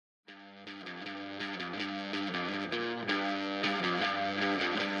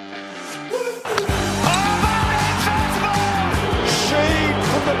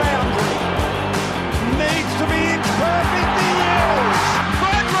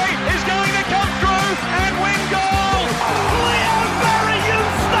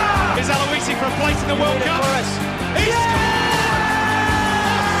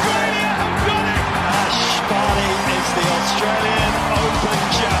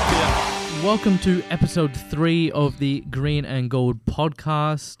welcome to episode 3 of the Green and Gold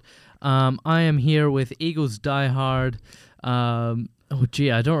podcast. I am here with Eagles diehard. I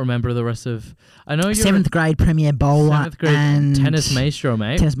don't remember the rest of... I know you're 7th grade Premier Bowler 7th grade and tennis maestro,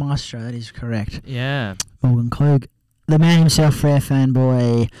 mate. Tennis maestro, that is correct. Yeah. Morgan Klug, the man himself, Frere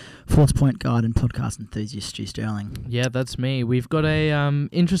fanboy, Force Point guide and podcast enthusiast, Stu Sterling. Yeah, that's me. We've got a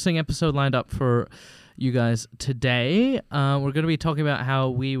interesting episode lined up for you guys today. We're going to be talking about how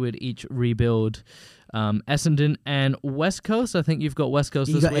we would each rebuild Essendon and West Coast. I think you've got West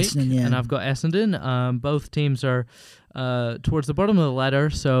Coast this week, Essendon, yeah. And I've got Essendon. Both teams are towards the bottom of the ladder,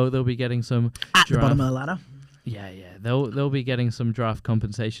 so they'll be getting some At the bottom of the ladder. Yeah. They'll be getting some draft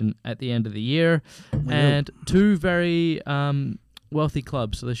compensation at the end of the year, and two very wealthy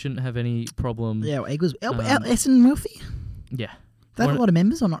clubs, so they shouldn't have any problem. Yeah, Eagles. Essendon wealthy? Yeah, They have a lot of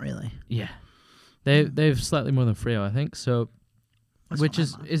members, or not really? Yeah, they've slightly more than Freo, I think. So, That's which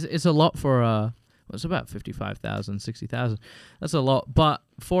is a lot for it's about 55,000, 60,000. That's a lot, but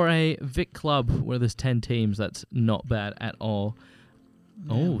for a Vic club where there's 10 teams, that's not bad at all.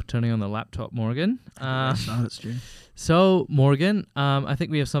 Yeah. Oh, turning on the laptop, Morgan. That's true. So, Morgan, I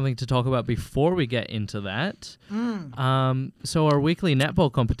think we have something to talk about before we get into that. So our weekly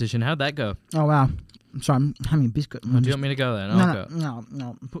netball competition, how'd that go? Oh, wow. I'm sorry, I'm having a biscuit. Do you want me to go then? I'll go.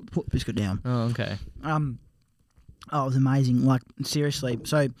 No. Put the biscuit down. Oh, okay. It was amazing. Like, seriously.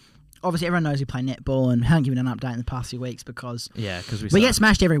 So, obviously, everyone knows we play netball and haven't given an update in the past few weeks because we get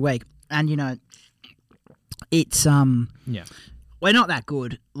smashed every week. And, you know, it's... We're not that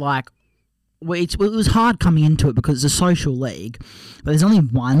good. Like, it was hard coming into it because it's a social league, but there's only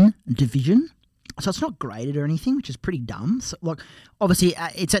one division, so it's not graded or anything, which is pretty dumb. So, like, obviously,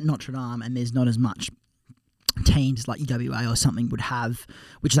 it's at Notre Dame, and there's not as much teams like UWA or something would have,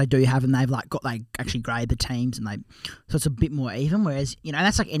 which they do have, and they actually grade the teams, and so it's a bit more even. Whereas, you know,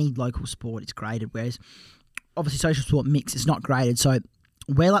 that's like any local sport, it's graded. Whereas, obviously, social sport mix, it's not graded, so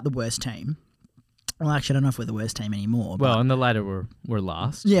we're like the worst team. Well, actually, I don't know if we're the worst team anymore. Well, on the ladder, we're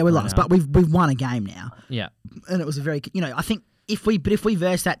last. Yeah, we're last, but we've won a game now. Yeah, and it was a very, you know, I think if we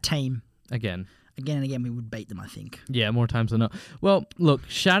verse that team again and again, we would beat them. I think. Yeah, more times than not. Well, look,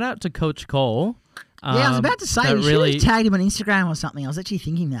 shout out to Coach Cole. I was about to say we should have tagged him on Instagram or something. I was actually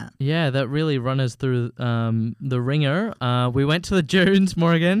thinking that. Yeah, that really run us through the ringer. We went to the dunes,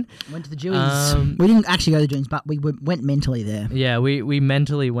 Morgan. Went to the dunes. We didn't actually go to the dunes, but we went mentally there. Yeah, we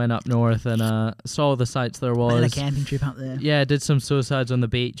mentally went up north and saw the sights there was. We had a camping trip up there. Yeah, did some suicides on the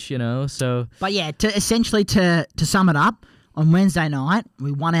beach, you know. So. But yeah, to sum it up, on Wednesday night,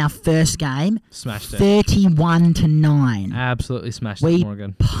 we won our first game. Smashed it. 31-9. Absolutely smashed it,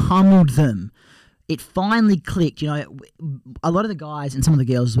 Morgan. We pummeled them. It finally clicked. You know, a lot of the guys and some of the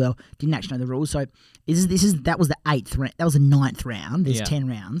girls as well didn't actually know the rules. So that was the 8th round. That was the 9th round. There's 10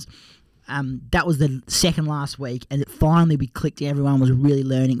 rounds. That was the second last week, and finally we clicked. Everyone was really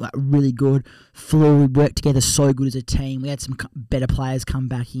learning, like really good. We worked together so good as a team. We had some better players come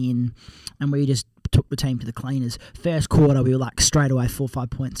back in, and we just took the team to the cleaners. First quarter, we were like straight away 4 or 5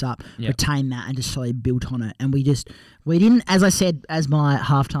 points up, retained that, and just slowly built on it. And we didn't, as I said, as my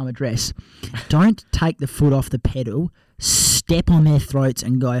halftime address, don't take the foot off the pedal, step on their throats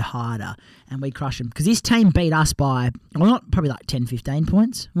and go harder. And we crushed them. Because this team beat us by, probably like 10, 15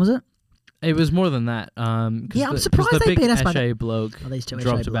 points, was it? It was more than that. I'm surprised they beat us by the bloke these two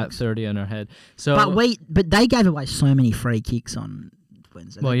dropped about 30 on our head. So, but they gave away so many free kicks on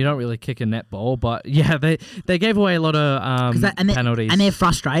Wednesday. Well, you don't really kick a netball, but yeah, they gave away a lot of penalties, and they're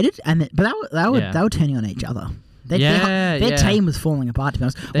frustrated. But they were turning on each other. Their team was falling apart, to be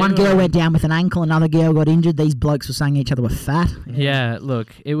honest. One girl went down with an ankle, another girl got injured. These blokes were saying each other were fat. Yeah,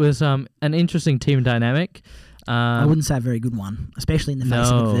 look, it was an interesting team dynamic. I wouldn't say a very good one, especially in the face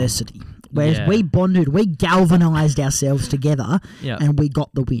of adversity. Whereas we bonded, we galvanised ourselves together, and we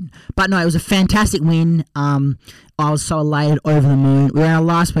got the win. But no, it was a fantastic win. I was so elated, over the moon. We're in our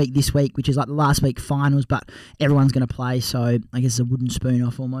last week this week, which is like the last week finals, but everyone's going to play, so I guess it's a wooden spoon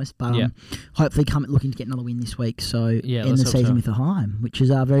off almost. But hopefully looking to get another win this week, so end the season with a high, which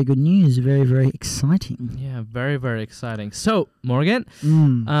is very good news, very, very exciting. Yeah, very, very exciting. So, Morgan,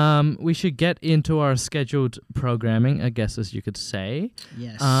 we should get into our scheduled programming, I guess, as you could say.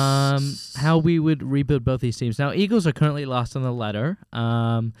 Yes. How we would rebuild both these teams. Now, Eagles are currently last on the ladder.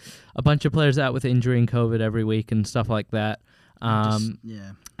 A bunch of players out with injury and COVID every week and stuff like that. And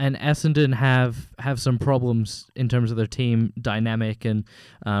Essendon have some problems in terms of their team dynamic and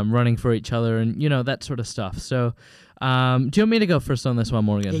running for each other and, you know, that sort of stuff. So, do you want me to go first on this one,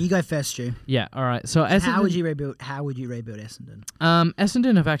 Morgan? Yeah, you go first, Stu. Yeah, all right. So Essendon, how would you rebuild Essendon?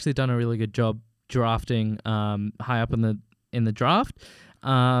 Essendon have actually done a really good job drafting high up in the draft.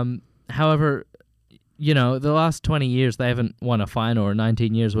 However, the last 20 years they haven't won a final, or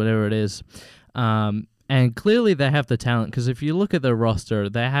 19 years, whatever it is. And clearly they have the talent, because if you look at their roster,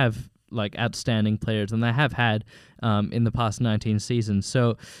 they have outstanding players, and they have had in the past 19 seasons.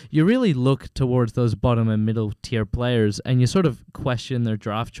 So you really look towards those bottom and middle tier players, and you sort of question their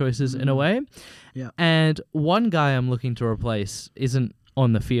draft choices in a way. Yeah. And one guy I'm looking to replace isn't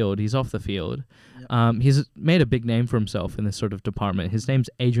on the field; he's off the field. Yep. He's made a big name for himself in this sort of department. His name's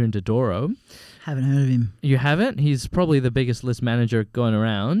Adrian Dodoro. Haven't heard of him. You haven't? He's probably the biggest list manager going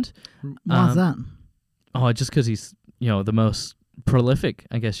around. Why is that? Oh, just because he's the most prolific,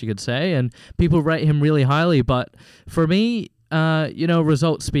 I guess you could say, and people rate him really highly. But for me,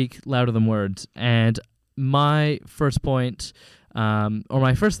 results speak louder than words. And my first point, or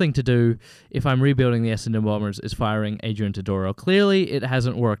my first thing to do if I'm rebuilding the Essendon Bombers, is firing Adrian Dodoro. Clearly, it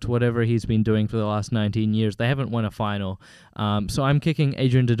hasn't worked, whatever he's been doing for the last 19 years. They haven't won a final. So I'm kicking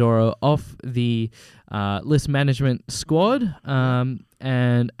Adrian Dodoro off the list management squad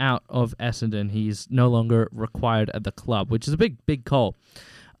and out of Essendon. He's no longer required at the club, which is a big call.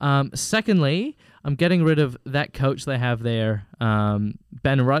 Secondly, I'm getting rid of that coach they have there, Ben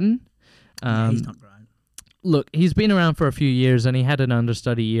Rutten. He's not great. Look, he's been around for a few years, and he had an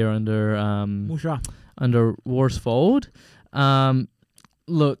understudy year under Worsfold.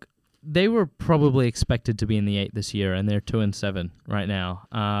 Look, they were probably expected to be in the 8 this year, and they're 2-7 right now.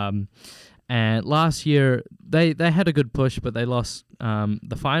 And last year, they had a good push, but they lost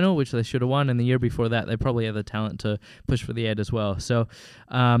the final, which they should have won. And the year before that, they probably had the talent to push for the 8 as well. So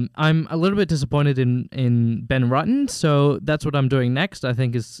I'm a little bit disappointed in Ben Rutten. So that's what I'm doing next. I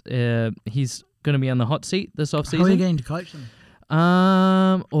think he's going to be on the hot seat this offseason. How are you getting to coach them?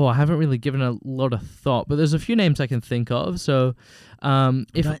 I haven't really given a lot of thought, but there's a few names I can think of. So don't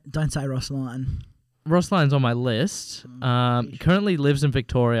say Ross Lyon. Ross Lyon's on my list. Currently lives in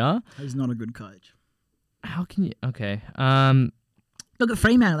Victoria. He's not a good coach. How can you? Okay. Look at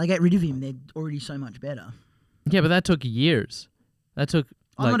Fremantle. They get rid of him. They're already so much better. Yeah, but that took years.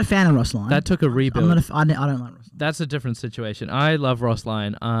 I'm not a fan of Ross Lyon. That took a rebuild. I don't like Ross Lyon. That's a different situation. I love Ross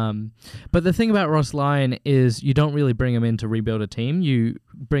Lyon. But the thing about Ross Lyon is you don't really bring him in to rebuild a team. You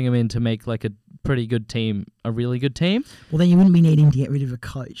bring him in to make a pretty good team a really good team. Well, then you wouldn't be needing to get rid of a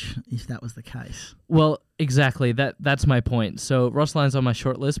coach if that was the case. Well, exactly. That's my point. So Ross Lyon's on my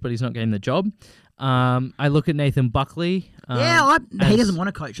short list, but he's not getting the job. I look at Nathan Buckley. He doesn't want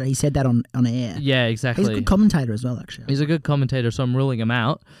to coach. He said that on air. Yeah, exactly. He's a good commentator as well, actually. He's a good commentator, so I'm ruling him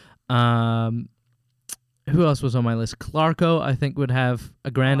out. Who else was on my list? Clarko, I think, would have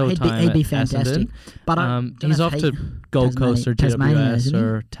a grand old time. He'd be fantastic. But he's off to Gold Coast or GWS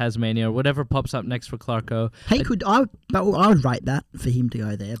or Tasmania or whatever pops up next for Clarko. I would rate that for him to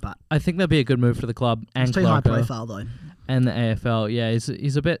go there. But I think that'd be a good move for the club and it's too Clarko. High profile though. And the AFL, yeah,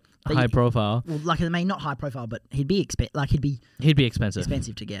 he's a bit high profile. Well, not high profile, but he'd be expensive.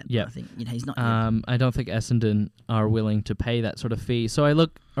 Expensive to get. Yeah, I think he's not. I don't think Essendon are willing to pay that sort of fee. So I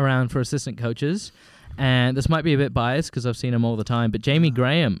look around for assistant coaches, and this might be a bit biased because I've seen him all the time. But Jamie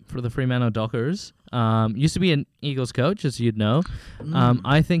Graham for the Fremantle Dockers used to be an Eagles coach, as you'd know.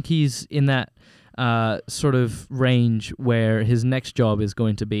 I think he's in that sort of range where his next job is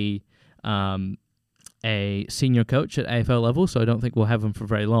going to be a senior coach at AFL level, so I don't think we'll have him for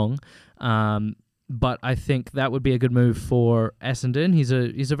very long. But I think that would be a good move for Essendon. He's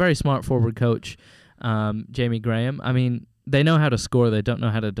a very smart forward coach, Jamie Graham. I mean, they know how to score, they don't know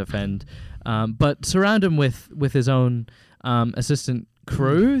how to defend. But surround him with his own assistant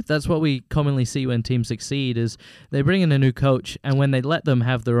crew. That's what we commonly see when teams succeed, is they bring in a new coach, and when they let them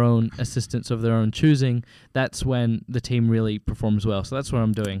have their own assistants of their own choosing, that's when the team really performs well. So that's what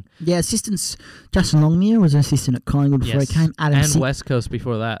I'm doing. Yeah, assistants. Justin Longmire was an assistant at Collingwood before he came. West Coast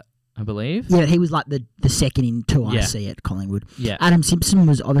before that, I believe. Yeah, he was like the second in 2IC at Collingwood. Yeah. Adam Simpson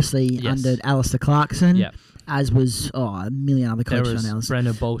was obviously under Alistair Clarkson. Yeah. As was a million other coaches on Alistair.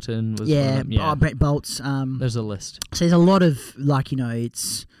 Brendan Bolton was one of them. Brett Bolts. There's a list. So there's a lot of it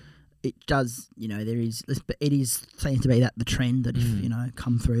seems to be that the trend that if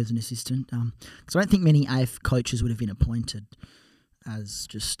come through as an assistant. So I don't think many AF coaches would have been appointed as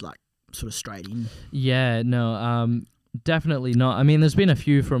just sort of straight in. Yeah, no, definitely not. I mean, there's been a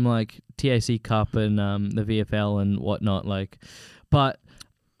few from TAC Cup and the VFL and whatnot, but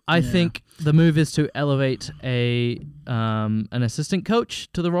I think the move is to elevate an assistant coach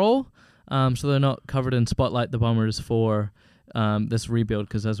to the role, so they're not covered in spotlight the Bombers for this rebuild,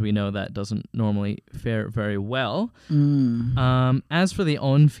 because as we know, that doesn't normally fare very well. As for the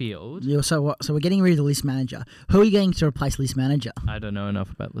on-field... So we're getting rid of the list manager. Who are you getting to replace list manager? I don't know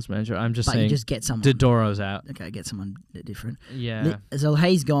enough about list manager. I'm just saying... you just get someone. Dodoro's out. Okay, get someone different. Yeah. So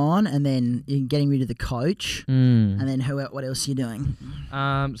he's gone, and then you're getting rid of the coach, and then what else are you doing?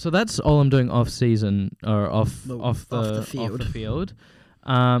 So that's all I'm doing off-season, or off the field.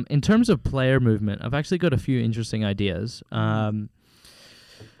 In terms of player movement, I've actually got a few interesting ideas.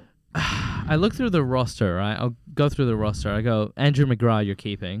 I look through the roster, right? I'll go through the roster. I go, Andrew McGrath, you're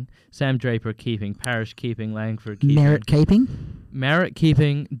keeping. Sam Draper, keeping. Parrish, keeping. Langford, keeping. Merritt,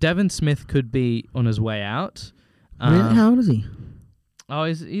 keeping. Devon Smith could be on his way out. Really? How old is he? Oh,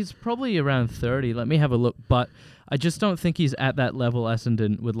 he's probably around 30. Let me have a look. But I just don't think he's at that level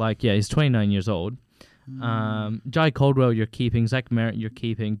Essendon would like. Yeah, he's 29 years old. Jai Caldwell, you're keeping. Zach Merritt, you're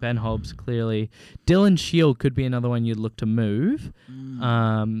keeping. Ben Hobbs, clearly. Dylan Shield could be another one you'd look to move.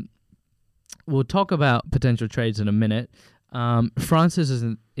 We'll talk about potential trades in a minute. Francis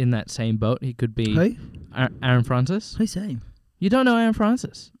isn't in that same boat. He could be... Who? Aaron Francis. Who's he? You don't know Aaron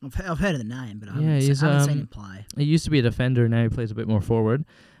Francis? I've heard of the name, but I haven't seen him play. He used to be a defender, now he plays a bit more forward.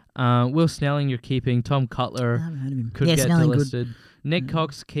 Will Snelling, you're keeping. Tom Cutler I haven't heard of him. could get Snelling delisted. Good. Nick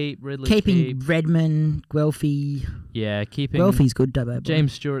Cox, keep. Ridley, keeping Redmond, Guelphy. Yeah, keeping. Guelphy's good, Dubbo.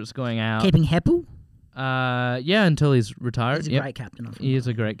 James Stewart's going out. Keeping Heppel? Yeah, until he's retired. He's a great captain. He is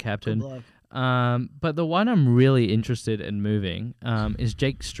a great captain. But the one I'm really interested in moving is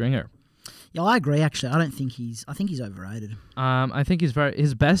Jake Stringer. Yeah, I agree. Actually, I think he's overrated. I think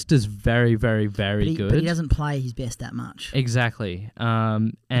his best is very, very, very good. But he doesn't play his best that much. Exactly.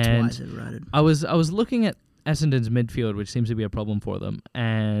 That's why he's overrated. I was looking at Essendon's midfield, which seems to be a problem for them,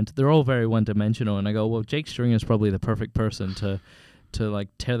 and they're all very one-dimensional. And I go, well, Jake Stringer is probably the perfect person to like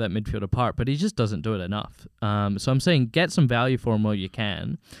tear that midfield apart, but he just doesn't do it enough. So I'm saying get some value for him while you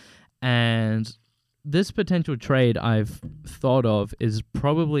can. And this potential trade I've thought of is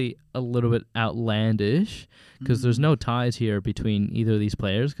probably a little bit outlandish because there's no ties here between either of these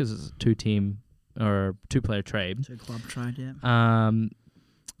players because it's a two-player trade. Two-club trade, yeah.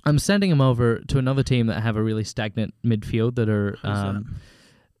 I'm sending him over to another team that have a really stagnant midfield that are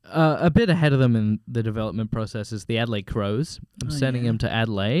a bit ahead of them in the development process is the Adelaide Crows. I'm sending him to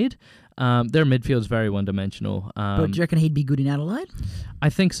Adelaide. Their midfield's very one-dimensional. But do you reckon he'd be good in Adelaide?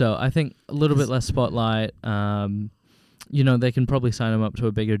 I think so. I think a little bit less spotlight. They can probably sign him up to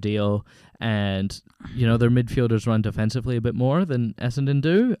a bigger deal. And, their midfielders run defensively a bit more than Essendon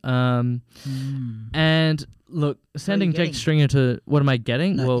do. And, look, sending Jake Stringer to... What am I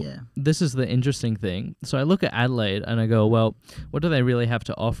getting? This is the interesting thing. So I look at Adelaide and I go, well, what do they really have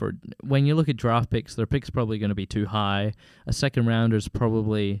to offer? When you look at draft picks, their pick's probably going to be too high. A second rounder's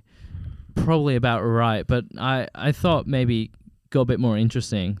probably about right. But I thought maybe go a bit more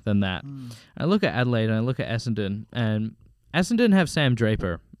interesting than that. I look at Adelaide and I look at Essendon, and Essendon have Sam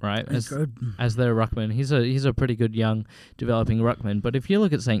Draper, right, as their ruckman. He's a pretty good young developing ruckman. But if you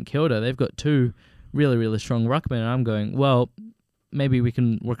look at St Kilda, they've got two really, really strong ruckmen, and I'm going, well, maybe we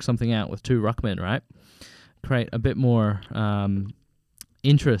can work something out with two ruckmen, right? Create a bit more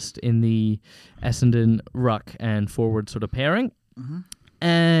interest in the Essendon ruck and forward sort of pairing.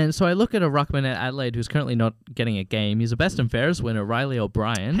 And so I look at a ruckman at Adelaide who's currently not getting a game. He's a best and fairest winner, Riley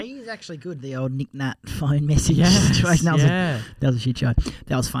O'Brien. He's actually good, the old Nick Nat phone message situation. That was a shit show.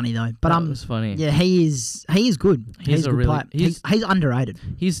 That was funny, though. But that was funny. Yeah, he is good. He's a good player. He's underrated.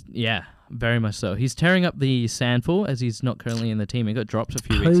 Very much so. He's tearing up the Sandful as he's not currently in the team. He got dropped a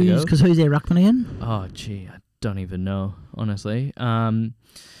few weeks ago. Because who's their ruckman again? Oh, gee, I don't even know, honestly.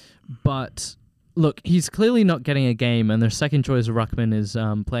 But... Look, he's clearly not getting a game, and their second choice ruckman is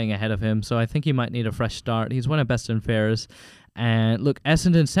playing ahead of him, so I think he might need a fresh start. He's one of best and fairest. And look,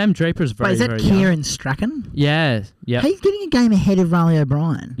 Essendon, Sam Draper's very, very young. Is that Kieran Strachan? Yeah. He's getting a game ahead of Riley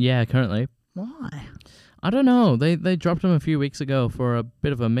O'Brien. Yeah, currently. Why? I don't know. They dropped him a few weeks ago for a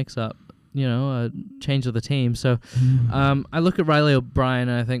bit of a mix-up. A change of the team. So I look at Riley O'Brien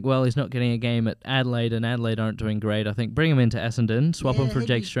and I think, well, he's not getting a game at Adelaide, and Adelaide aren't doing great. I think bring him into Essendon, swap him for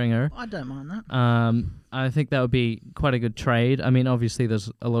Jake Stringer. I don't mind that. I think that would be quite a good trade. I mean, obviously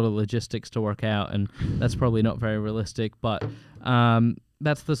there's a lot of logistics to work out, and that's probably not very realistic, but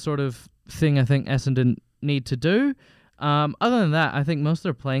that's the sort of thing I think Essendon need to do. Other than that, I think most of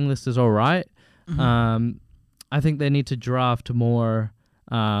their playing list is all right. I think they need to draft more...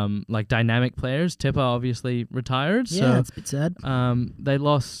 dynamic players. Tipper obviously retired. Yeah, it's a bit sad. They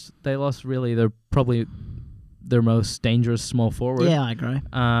lost really probably their most dangerous small forward. Yeah, I agree.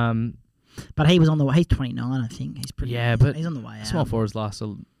 But he was on the way. He's 29, I think. He's pretty. Yeah, but he's on the way out. Small forwards last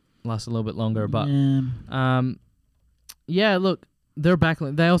a little bit longer, but Yeah, look, they're back.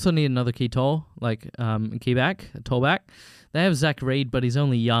 They also need another key tall, like key back, tall back. They have Zach Reed, but he's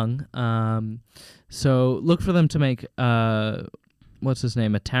only young. So look for them to make what's his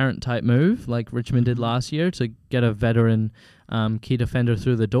name, a Tarrant type move like Richmond did last year to get a veteran key defender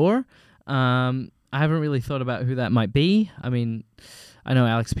through the door. I haven't really thought about who that might be. I mean, I know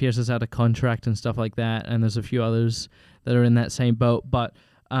Alex Pearce is out of contract and stuff like that, and there's a few others that are in that same boat, but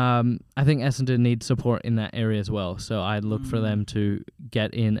I think Essendon needs support in that area as well. So I'd look for them to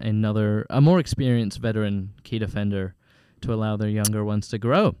get in a more experienced veteran key defender to allow their younger ones to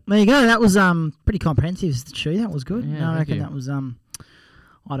grow. There you go. That was pretty comprehensive, Stu. That was good. Yeah, I reckon that was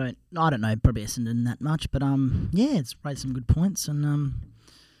I don't know probably Essendon that much, but yeah, it's raised some good points, and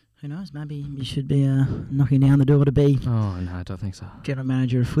who knows, maybe you should be knocking down the door to be. Oh no, I don't think so. General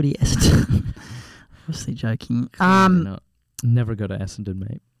manager of footy, Essendon. Obviously joking. Never go to Essendon,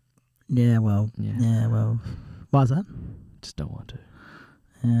 mate. Yeah, well. Why is that? Just don't want to.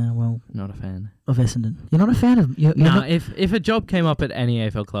 Yeah, well. Not a fan of Essendon. You're not a fan of. No, if a job came up at any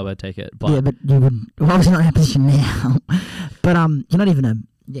AFL club, I'd take it. But yeah, but you wouldn't. Well, obviously not in that position now. But you're not even a.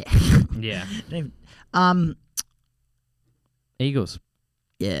 Yeah. Yeah. Eagles.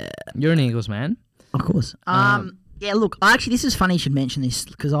 Yeah. You're an Eagles man. Of course. Yeah. Look, actually, this is funny you should mention this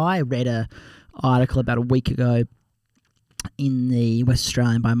because I read a article about a week ago in the West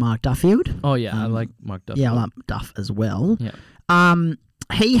Australian by Mark Duffield. Oh yeah, I like Mark Duffield. Yeah, I like Duff as well. Yeah.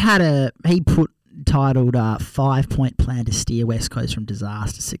 He put titled 5-point plan to steer West Coast from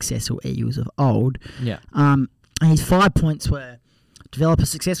disaster, successful Eagles of old. Yeah. And his 5 points were develop a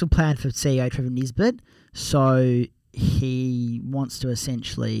successful plan for CEO Trevor Nisbet. So he wants to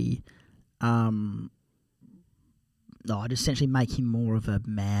essentially just essentially make him more of a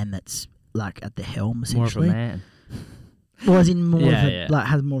man that's like at the helm, essentially. More of a man. Well, as in more like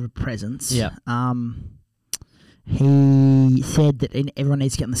has more of a presence. Yeah. He said that everyone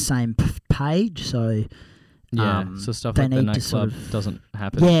needs to get on the same page, so so stuff like the nightclub doesn't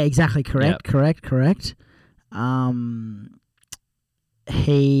happen. Yeah, exactly. Correct.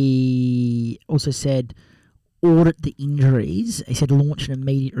 He also said audit the injuries. He said launch an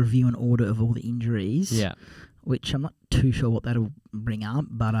immediate review and audit of all the injuries. Yeah. Which I'm not too sure what that'll bring up,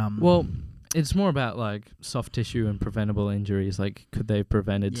 but well, it's more about like soft tissue and preventable injuries. Like, could they have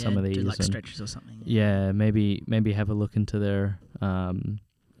prevented some of these? Do like stretches or something. Yeah, maybe have a look into their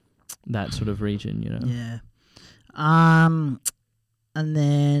that sort of region. You know. Yeah. And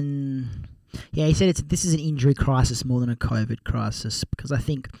then he said this is an injury crisis more than a COVID crisis because I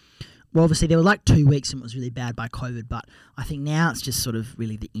think. Well, obviously, there were like 2 weeks and it was really bad by COVID, but I think now it's just sort of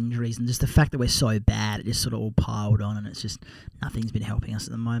really the injuries and just the fact that we're so bad, it just sort of all piled on and it's just nothing's been helping us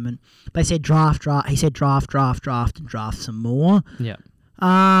at the moment. But he said draft, and draft some more. Yeah.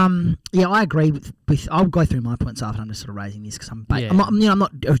 I agree with I'll go through my points after. I'm just sort of raising this because I'm not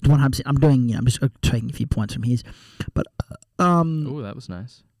 100%. I'm doing, I'm just taking a few points from his. But, oh, that was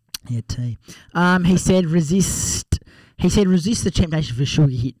nice. Yeah, tea. He said resist the temptation for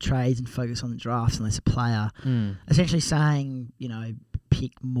sugar hit trades and focus on the drafts unless a player. Essentially saying,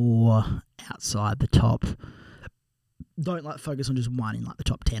 pick more outside the top. Don't focus on just one in the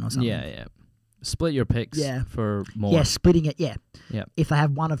top 10 or something. Yeah. Split your picks for more. Yeah, splitting it, yeah. Yeah. If they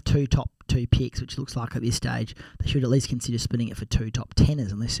have one of top two picks, which looks like at this stage, they should at least consider splitting it for 2 top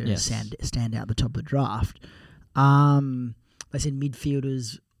 10ers unless they're stand out at the top of the draft. They said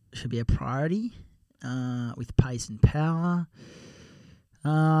midfielders should be a priority. With pace and power.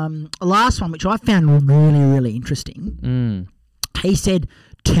 Last one, which I found really, really interesting. He said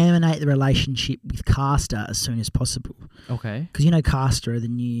terminate the relationship with Castor as soon as possible. Okay. Because Castor are the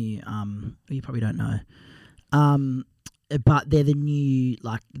new, you probably don't know. But they're the new,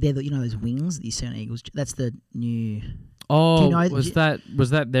 they're the, those wings that you see on Eagles. That's the new. Oh, was that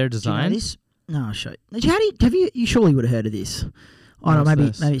their design? Do you know this? No, I'll show you. Have you surely would have heard of this. I don't know, maybe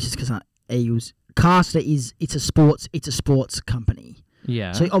it's just because Eagles. Castor it's a sports company.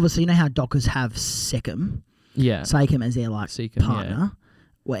 Yeah. So obviously how Dockers have Secom. Yeah. Secom as their Secom, partner. Yeah.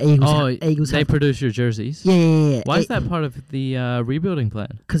 Well, Eagles they produce your jerseys. Yeah. Why is that part of the rebuilding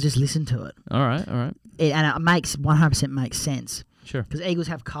plan? Because just listen to it. All right. And it makes 100% makes sense. Sure. Because Eagles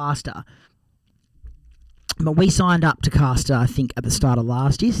have Castor. But we signed up to Castor, I think, at the start of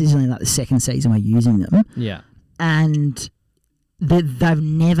last year. So this is only the second season we're using them. Yeah. And they've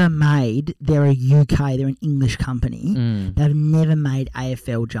never made. They're an English company. They've never made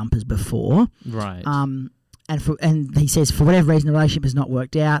AFL jumpers before. Right. And he says for whatever reason the relationship has not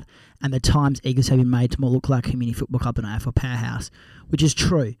worked out, and the times Eagles have been made to more look like a community football club than an AFL powerhouse, which is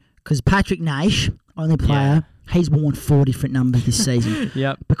true because Patrick Naish, only player, he's worn 4 different numbers this season.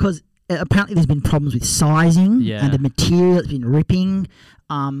 Yep. Because apparently there's been problems with sizing and the material that's been ripping.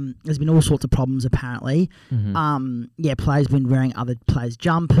 There's been all sorts of problems apparently. Players been wearing other players'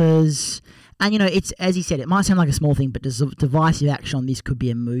 jumpers. And, it's, as he said, it might sound like a small thing, but divisive action on this could be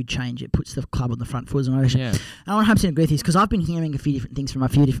a mood change. It puts the club on the front foot. And I 100% agree with this because I've been hearing a few different things from a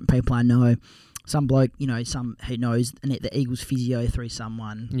few different people I know. Some bloke, some who knows the Eagles physio through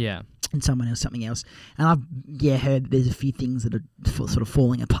someone. Yeah. And someone else, something else. And I've, heard there's a few things that are sort of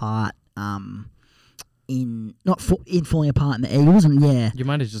falling apart in falling apart in the Eagles. And, You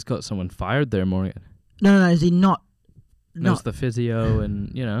might have just got someone fired there, Morgan. No, is he not... Knows the physio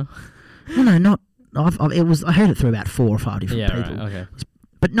and, No, not. I heard it through about 4 or 5 different people. Right, okay.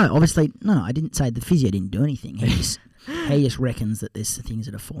 But no, obviously, no. I didn't say the physio didn't do anything. He just reckons that there's things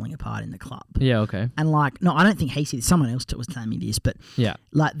that are falling apart in the club. Yeah, okay. And no, I don't think he said. Someone else was telling me this, but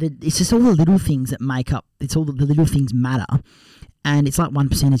it's just all the little things that make up. It's all the little things matter, and it's like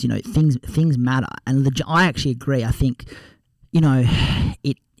 1%. Things matter, and I actually agree. I think,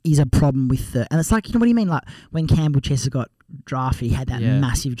 it is a problem with and it's like, what do you mean? Like when Campbell Chester got drafted, he had that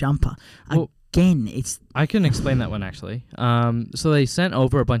massive jumper. Well, Again, it's... I can explain that one, actually. So they sent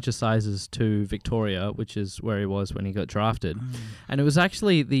over a bunch of sizes to Victoria, which is where he was when he got drafted. And it was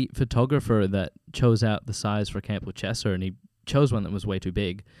actually the photographer that chose out the size for Campbell Chester, and he chose one that was way too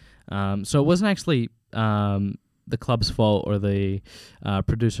big. So it wasn't actually the club's fault or the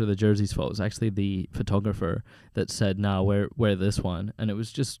producer of the jersey's fault. It was actually the photographer that said, no, wear this one. And it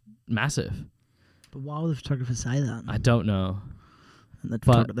was just massive. But why would the photographer say that? I don't know. And that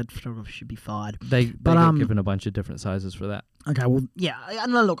photographer should be fired. They got given a bunch of different sizes for that. Okay, well, yeah.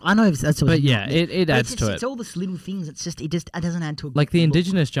 Look, I know that's... But yeah, it adds to it. It's all this little things. It doesn't add to it. Like the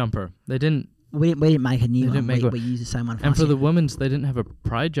Indigenous jumper. They didn't... We didn't make a new one. We used the same one. And for the women's, they didn't have a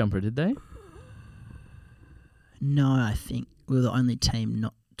pride jumper, did they? No, I think we were the only team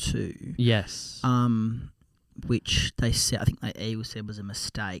not to. Yes. Which they said, I think Eagles said was a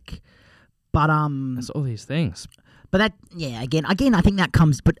mistake. But that's all these things. But that, again, I think that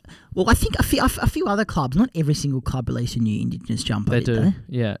comes. But I think a few other clubs, not every single club released a new Indigenous jumper. They do.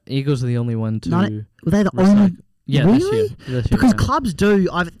 Yeah, Eagles are the only one to. Were they the only? Yeah, really? This year, because clubs do.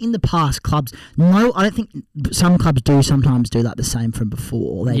 In the past, clubs. No, I don't think some clubs do sometimes do like the same from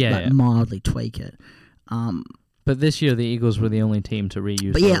before. They mildly tweak it. But this year, the Eagles were the only team to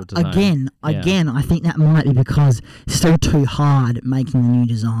reuse. But again, I think that might be because it's still too hard making the new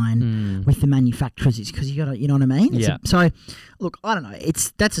design with the manufacturers. It's because you got to, you know what I mean? So, look, I don't know.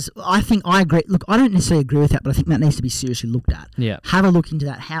 I think I agree. Look, I don't necessarily agree with that, but I think that needs to be seriously looked at. Yeah. Have a look into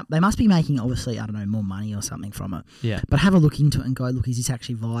that. They must be making, obviously, I don't know, more money or something from it. Yeah. But have a look into it and go, look, is this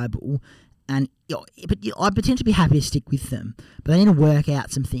actually viable? And I'd potentially be happy to stick with them, but they need to work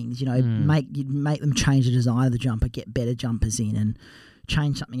out some things. Make them change the design of the jumper, get better jumpers in, and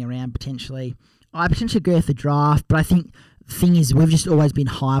change something around potentially. I potentially agree with the draft, but I think the thing is we've just always been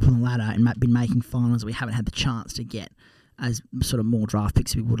high up on the ladder and been making finals. We haven't had the chance to get as sort of more draft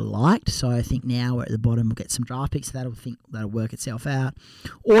picks we would have liked. So I think now we're at the bottom. We'll get some draft picks. That'll work itself out.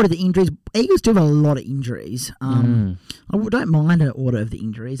 Order the injuries. Eagles do have a lot of injuries. I don't mind an order of the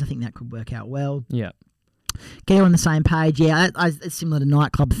injuries. I think that could work out well. Yeah. Get her on the same page. Yeah, it's similar to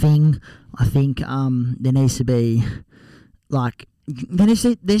nightclub thing. I think there needs to be there needs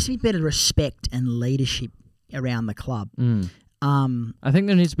to be better respect and leadership around the club. I think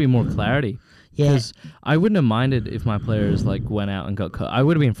there needs to be more clarity. Yeah, because I wouldn't have minded if my players went out and got cut. I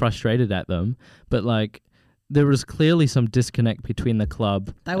would have been frustrated at them, but there was clearly some disconnect between the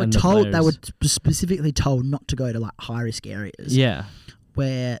club. They were and told. The they were specifically told not to go to high risk areas. Yeah,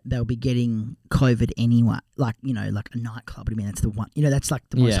 where they'll be getting COVID anyway. Like a nightclub. I mean, that's the one. That's the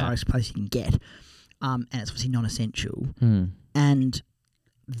most high risk place you can get. And it's obviously non-essential. And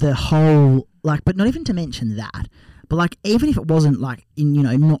the whole but not even to mention that. But even if it wasn't in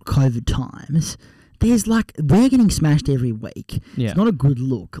not COVID times, there's we're getting smashed every week. Yeah. It's not a good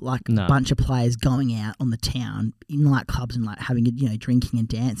look. A bunch of players going out on the town in nightclubs and having drinking and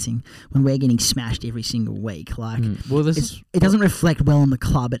dancing when we're getting smashed every single week. Well, it doesn't reflect well on the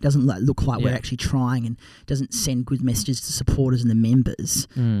club. It doesn't look like we're actually trying, and doesn't send good messages to supporters and the members.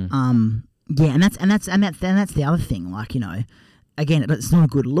 And that's the other thing. Again, it's not a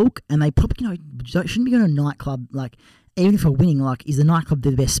good look, and they probably shouldn't be going to a nightclub. Even if we're winning, is the nightclub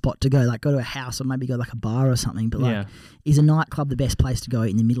the best spot to go? Go to a house or maybe go a bar or something. But is a nightclub the best place to go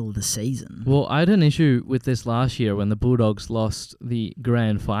in the middle of the season? Well, I had an issue with this last year when the Bulldogs lost the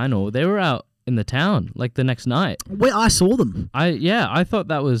grand final. They were out in the town like the next night. Well, I saw them. I thought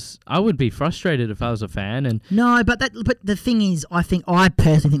that was. I would be frustrated if I was a fan. And no, but the thing is, I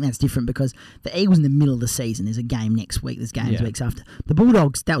personally think that's different because the Eagles in the middle of the season. There's a game next week. There's games weeks after. The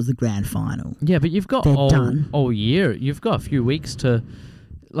Bulldogs, that was the grand final. Yeah, but you've got all year. You've got a few weeks to,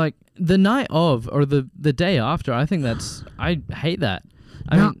 like the night of or the day after. I think that's. I hate that.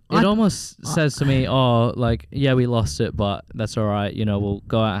 I mean, it almost says to me, we lost it, but that's all right. We'll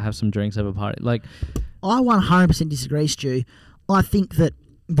go out, have some drinks, have a party. Like, I 100% disagree, Stu. I think that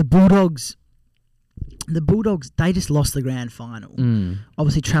the Bulldogs, they just lost the grand final.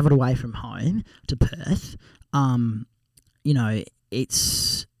 Obviously, travelled away from home to Perth.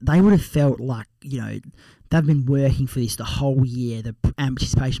 They would have felt like, they've been working for this the whole year, the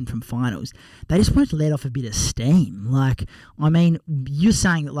anticipation from finals. They just wanted to let off a bit of steam. Like, I mean, you're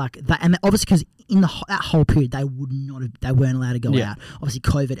saying that, and obviously because in that whole period they weren't allowed to go out. Obviously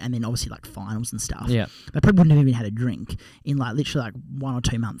COVID, and then obviously like finals and stuff. Yeah, they probably wouldn't have even had a drink in like literally like 1 or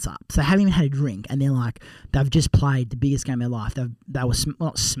 2 months up. So they haven't even had a drink, and they're like they've just played the biggest game of their life. They were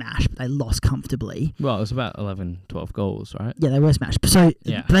not smashed, but they lost comfortably. Well, it was about 11, 12 goals, right? Yeah, they were smashed. So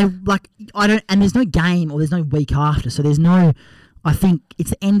they and there's no game or there's no week after, so there's no. I think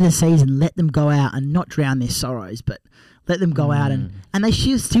it's the end of the season. Let them go out and not drown their sorrows, but let them go out and they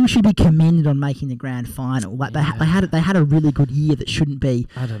still should be commended on making the grand final. Like they had a really good year that shouldn't be.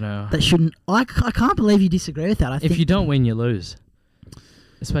 I don't know. That shouldn't. I can't believe you disagree with that. I think if you don't win, you lose.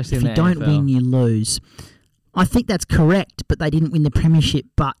 Especially if in the you don't win, you lose. I think that's correct, but they didn't win the premiership.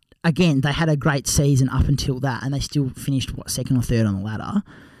 But again, they had a great season up until that, and they still finished second or third on the ladder,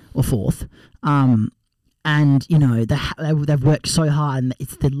 or fourth. And they've worked so hard, and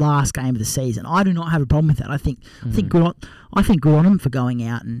it's the last game of the season. I do not have a problem with that. I think good on them for going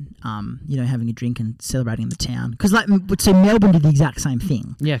out and having a drink and celebrating in the town. Because so Melbourne did the exact same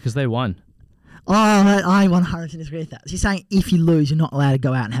thing. Yeah, because they won. Oh, I 100% agree with that. So you're saying if you lose, you're not allowed to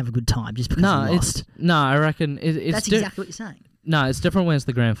go out and have a good time just because you lost. I reckon it's that's exactly what you're saying. No, it's different when it's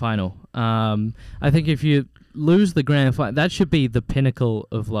the grand final. I think if you lose the grand final, that should be the pinnacle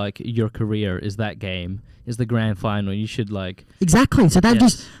of like your career. Is that game? Is the grand final? You should like exactly. So they've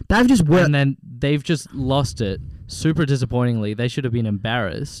just worked, and then they've just lost it super disappointingly. They should have been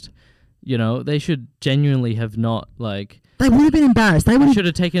embarrassed. They should genuinely have not like. They would have been embarrassed. They should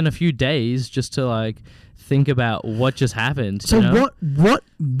have taken a few days just to like think about what just happened. So what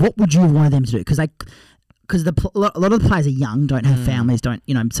would you have wanted them to do? Because a lot of the players are young, don't have families,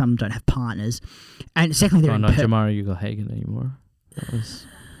 some don't have partners, and secondly they're not Jamara Ugle-Hagan anymore. That was.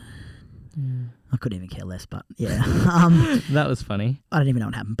 Yeah. I couldn't even care less, but yeah. That was funny. I don't even know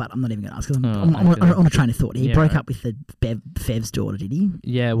what happened, but I'm not even going to ask because I'm on a train of thought. He broke up with the Fev's daughter, did he?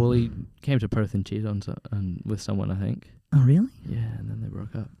 Yeah, well, he came to Perth and cheated on with someone, I think. Oh, really? Yeah, and then they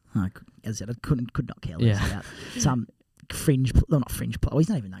broke up. As I said, I could not care less about some fringe, not fringe player. Well, he's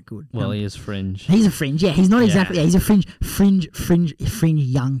not even that good. Well, he is fringe. He's a fringe, yeah. He's not exactly, he's a fringe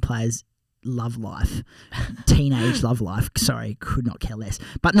young players. Love life, teenage love life. Sorry, could not care less.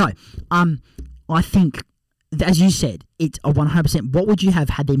 But no, I think, as you said, it's a 100%. What would you have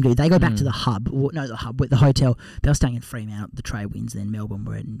had them do? They go back to the hub. The hotel. They were staying in Fremantle. The trade wins. Then Melbourne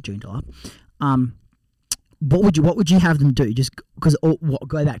were in Joondalup. What would you have them do? Just because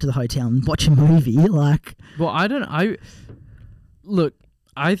go back to the hotel and watch a movie? Like, well,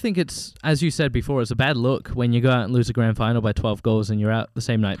 I think it's, as you said before, it's a bad look when you go out and lose a grand final by 12 goals and you're out the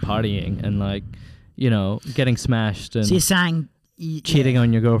same night partying and like, getting smashed and. So you're saying. Cheating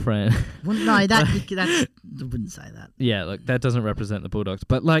on your girlfriend. Well, no, that's I wouldn't say that. Yeah, look, that doesn't represent the Bulldogs.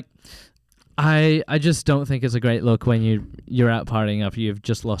 But like, I just don't think it's a great look when you're out partying after you've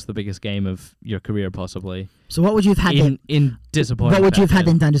just lost the biggest game of your career, possibly. So what would you have had them in disappointment? What would you have had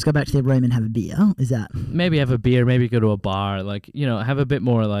them done? Just go back to their room and have a beer? Is that maybe have a beer? Maybe go to a bar. Like have a bit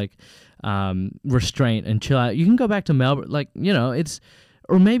more like restraint and chill out. You can go back to Melbourne. Like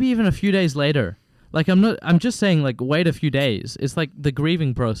or maybe even a few days later. Like, I'm just saying, like, wait a few days. It's like the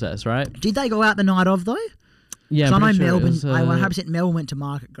grieving process, right? Did they go out the night of, though? Yeah, I know Melbourne, 100% Melbourne went to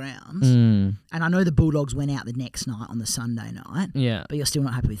Market Grounds. And I know the Bulldogs went out the next night on the Sunday night. Yeah. But you're still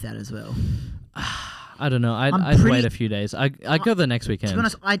not happy with that as well. I don't know. I'd wait a few days. I'd go the next weekend. To be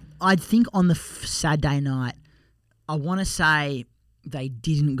honest, I'd think on the Saturday night, I want to say they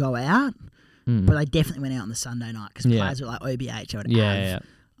didn't go out, but they definitely went out on the Sunday night because players were like OBH or yeah.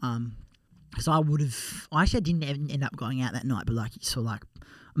 So I didn't end up going out that night, but like you saw, like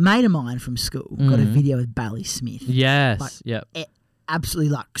a mate of mine from school got a video with Bailey Smith. Yes, like,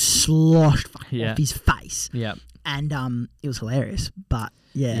 absolutely like sloshed off his face. Yeah, and it was hilarious. But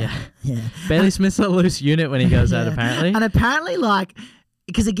yeah. Bailey Smith's a loose unit when he goes out. Apparently, and apparently like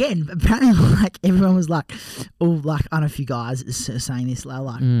because again, apparently, like everyone was like, all like I know a few guys saying this,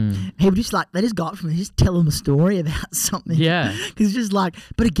 like people just like they just got from it, just tell them a story about something. Yeah, because it's just like,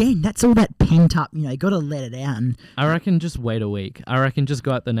 but again, that's all that pent up. You got to let it out. And I reckon just wait a week. I reckon just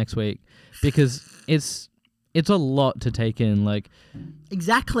go out the next week because it's a lot to take in. Like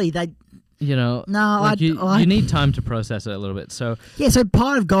exactly they. No, you need time to process it a little bit. So yeah, so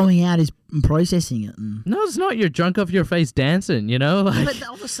part of going out is processing it. No, it's not. You're drunk off your face dancing. Like, but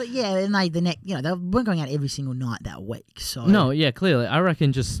obviously, yeah. And they weren't going out every single night that week. So no, yeah, clearly, I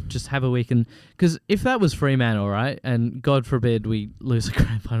reckon just have a week because if that was Fremantle, right, and God forbid we lose a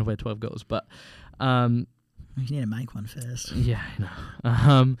grand final by 12 goals, but you need to make one first. Yeah,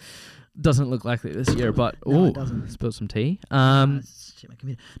 I know. Doesn't look likely this year, but spilled some tea. But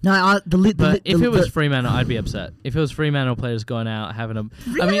if it was Fremantle, I'd be upset. If it was Fremantle players going out having a,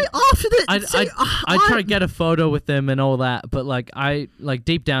 really? I mean, after that, I'd try to get a photo with them and all that, but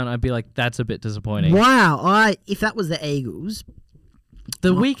deep down, I'd be like, that's a bit disappointing. Wow, if that was the Eagles,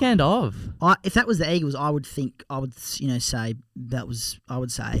 the weekend of, if that was the Eagles, I would say that was.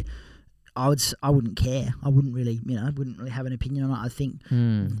 I wouldn't care. I wouldn't really, wouldn't really have an opinion on it. I think,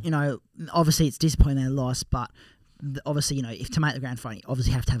 obviously it's disappointing they lost, but obviously, if to make the grand final, you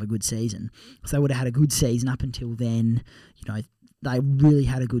obviously have to have a good season. So they would have had a good season up until then. They really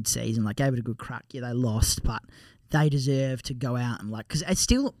had a good season. Gave it a good crack. Yeah, they lost, but they deserve to go out and because it's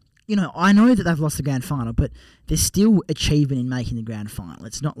still, I know that they've lost the grand final, but there's still achievement in making the grand final.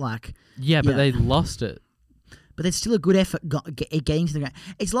 It's not like but they lost it. But there's still a good effort getting to the grand.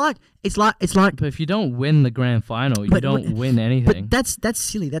 It's like. But if you don't win the grand final, you don't win anything. But that's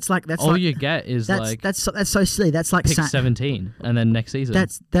silly. That's all you get is that's so silly. That's like pick 17, and then next season.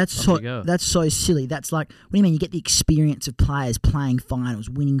 That's so silly. That's like, what do you mean? You get the experience of players playing finals,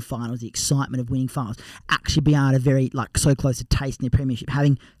 winning finals, the excitement of winning finals, actually being able to very so close to tasting the premiership,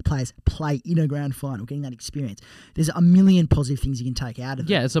 having players play in a grand final, getting that experience. There's a million positive things you can take out of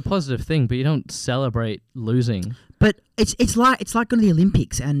it. Yeah, it's a positive thing, but you don't celebrate losing. But it's like going to the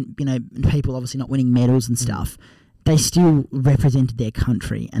Olympics and people obviously not winning medals and stuff. They still represented their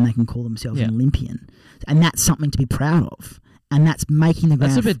country and they can call themselves an Olympian, and that's something to be proud of. And that's making the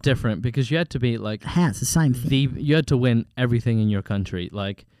grand. That's a bit different because you had to be it's the same thing. You had to win everything in your country.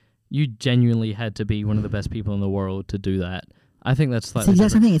 You genuinely had to be one of the best people in the world to do that. I think that's slightly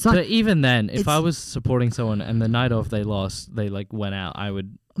different. Thing. It's but even then, if I was supporting someone and the night of they lost, they went out, I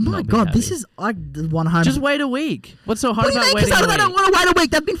would. Oh my God, happy. This is the 100. Just wait a week. What's so hard about waiting a week? They don't want to wait a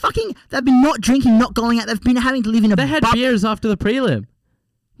week. They've been not drinking, not going out. They've been having to live in a. They had beers after the prelim.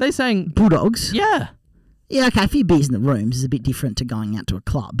 They sang Bulldogs. Yeah. Yeah, okay. A few beers in the rooms is a bit different to going out to a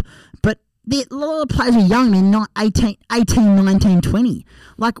club, but. A lot of players are young, they're not 18, 19, 20.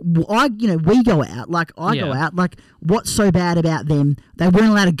 We go out, go out. What's so bad about them? They weren't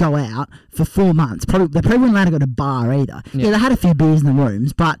allowed to go out for 4 months. They probably weren't allowed to go to a bar either. Yeah, they had a few beers in the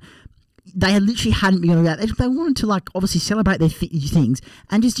rooms, but they literally hadn't been able to go out. They wanted to, obviously celebrate their things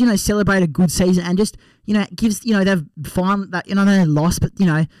and just, celebrate a good season and just, gives, they've finally, they lost, but,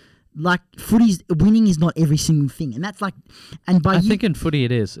 footy's winning is not every single thing, and that's I think in footy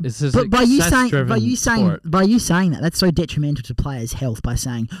it is. It's just by you saying that, that's so detrimental to players' health by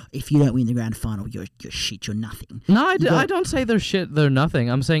saying if you don't win the grand final, you're shit, you're nothing. No, I don't say they're shit, they're nothing.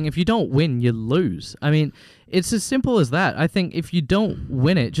 I'm saying if you don't win, you lose. I mean, it's as simple as that. I think if you don't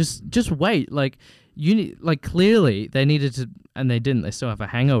win it, just wait. You need, clearly they needed to, and they didn't. They still have a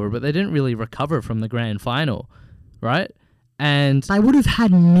hangover, but they didn't really recover from the grand final, right? And they would have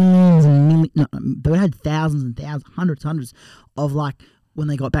had millions and millions. No, they would have had thousands and thousands, hundreds of when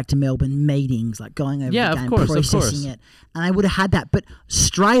they got back to Melbourne meetings, going over the game, processing it, and they would have had that. But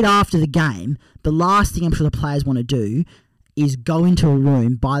straight after the game, the last thing I'm sure the players want to do is go into a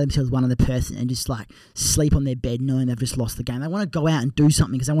room by themselves, one other person, and just sleep on their bed knowing they've just lost the game. They want to go out and do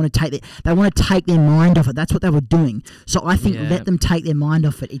something because they want to take their mind off it. That's what they were doing. So I think let them take their mind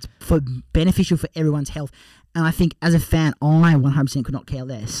off it. It's beneficial for everyone's health. And I think as a fan, I 100% could not care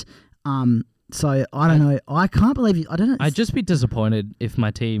less. So I don't know. I can't believe it. I don't know. I'd just be disappointed if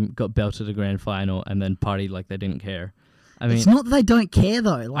my team got belted a grand final and then partied like they didn't care. I mean, it's not that they don't care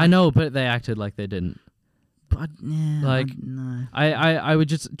though. I know, but they acted like they didn't. No. I would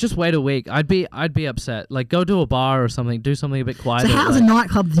just wait a week. I'd be upset. Go to a bar or something. Do something a bit quieter. So how's a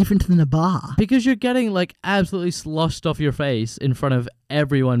nightclub different than a bar? Because you're getting absolutely sloshed off your face in front of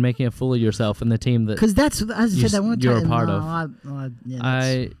everyone, making a fool of yourself and the team that. Because that's, as I said, they want to you're take a part of.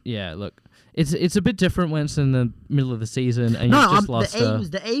 Look, it's a bit different when it's in the middle of the season and you've just lost.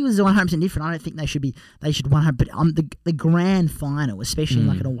 The Eagles are 100% different. I don't think they should be. They should 100%. But the grand final, especially in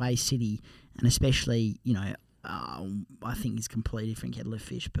an away city. And especially, I think he's completely different kettle of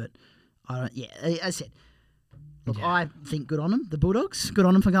fish. But I don't. Yeah, as I said, look, I think good on them. The Bulldogs, good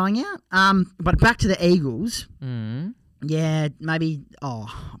on them for going out. But back to the Eagles. Yeah, maybe.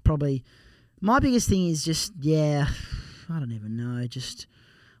 Probably. My biggest thing is just I don't even know. Just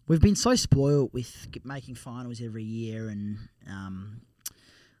we've been so spoiled with making finals every year, and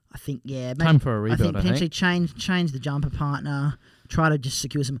I think maybe, time for a rebuild. I think potentially change the jumper partner. Try to just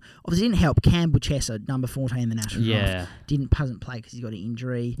secure some. Obviously, it didn't help. Campbell Chesser, number 14 in the national draft, hasn't played because he's got an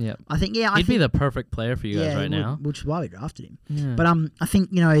injury. Yep. I think he'd be the perfect player for you guys right now, which is why we drafted him. Yeah. But I think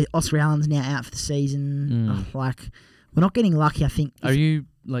Oscar Allen's now out for the season. We're not getting lucky. I think. Are you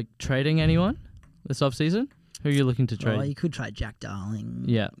trading anyone this off season? Who are you looking to trade? You could trade Jack Darling.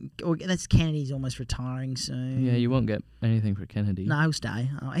 Yeah. That's Kennedy's almost retiring soon. Yeah, you won't get anything for Kennedy. No, he'll stay.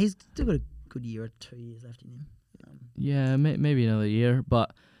 He's still got a good year or 2 years left in him. Maybe another year,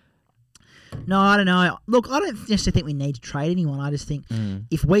 but... No, I don't know. Look, I don't necessarily think we need to trade anyone. I just think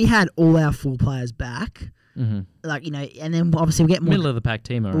if we had all our full players back, and then obviously we get more... Middle of the pack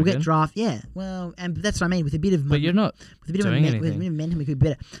team, we'll get draft, and that's what I mean, with a bit of... But you're not doing anything. With a bit of momentum, we could be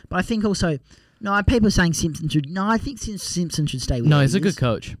better. But I think also... No, people are saying Simpson should... No, I think Simpson should stay with No, he's a good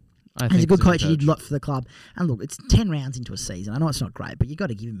coach. He's a good coach. He did a lot for the club. And look, it's 10 rounds into a season. I know it's not great, but you've got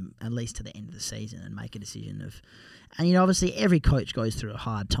to give him at least to the end of the season and make a decision of... And, obviously every coach goes through a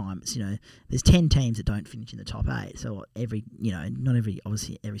hard time. It's, there's 10 teams that don't finish in the top 8. So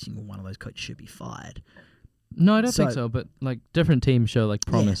obviously every single one of those coaches should be fired. No, I don't think so. But different teams show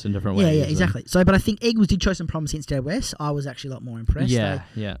promise in different ways. Yeah, exactly. So, but I think Eagles did show some promise against Ed West. I was actually a lot more impressed. Yeah.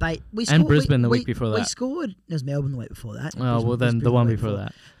 We scored, and Brisbane the week before that. We scored. It was Melbourne the week before that. Oh, well then the one before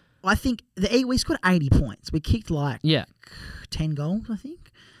that. I think we scored 80 points. We kicked 10 goals, I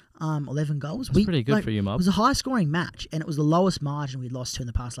think. 11 goals. That's pretty good for you, Mob. It was a high scoring match, and it was the lowest margin we'd lost to in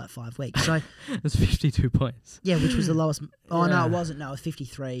the past 5 weeks. So it's 52 points. Yeah, which was the lowest. Oh no, it wasn't. No, it was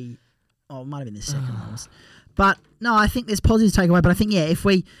 53. Oh, it might have been the second lowest. But no, I think there's positives to take away. But I think if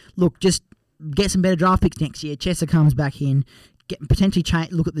we just get some better draft picks next year, Chesser comes back in, potentially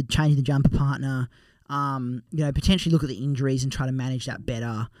look at the change of the jumper partner. Potentially look at the injuries and try to manage that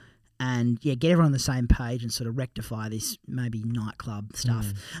better. And, get everyone on the same page and sort of rectify this maybe nightclub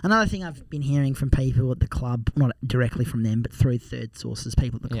stuff. Another thing I've been hearing from people at the club, not directly from them, but through third sources,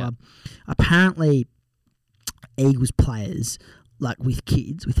 people at the club, apparently Eagles players, with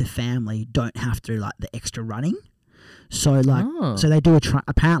kids, with a family, don't have to do, the extra running. So, so they do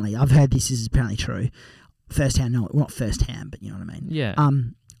apparently, I've heard this is apparently true. First hand, no, well, not first hand, but you know what I mean. Yeah.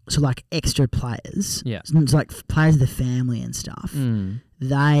 So, extra players. Yeah. So it's players of the family and stuff.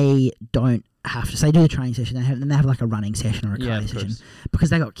 They don't have to. So they do the training session. Then they have a running session or a cardio session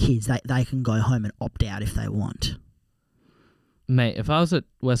because they got kids. They can go home and opt out if they want. Mate, if I was at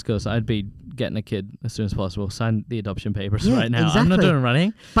West Coast, I'd be getting a kid as soon as possible. Sign the adoption papers right now. Exactly. I'm not doing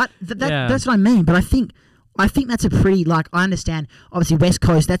running. But that's what I mean. But I think that's a pretty, I understand, obviously West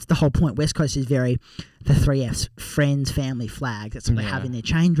Coast, that's the whole point. West Coast is very, the 3Fs, friends, family, flags. That's what they have in their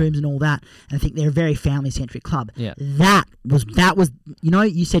change rooms and all that. And I think they're a very family-centric club. Yeah. That was,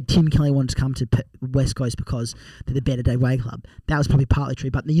 you said Tim Kelly wanted to come to West Coast because they're the Better Day Way club. That was probably partly true.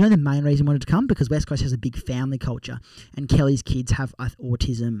 But the main reason he wanted to come? Because West Coast has a big family culture. And Kelly's kids have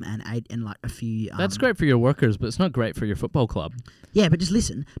autism and a few... That's great for your workers, but it's not great for your football club. Yeah, but just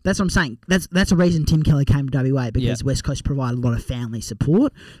listen. That's what I'm saying. That's a reason Tim Kelly came to WA, because West Coast provided a lot of family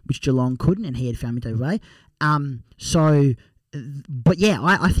support, which Geelong couldn't, and he had family to WA. I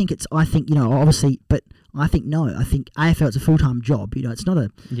think AFL, it's a full-time job. It's not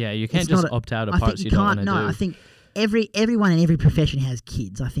a... Yeah, you can't just opt out of parts you don't want to do. No, I think everyone in every profession has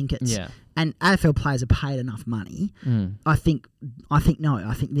kids. I think it's... Yeah. And AFL players are paid enough money. I agree.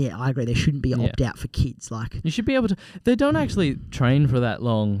 There shouldn't be an opt-out for kids. You should be able to... They don't actually train for that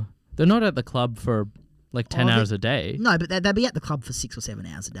long. They're not at the club for... 10 hours a day. No, but they'll be at the club for 6 or 7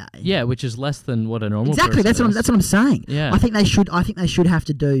 hours a day. Yeah, which is less than what a normal person is. That's what I'm saying. Yeah. I think they should have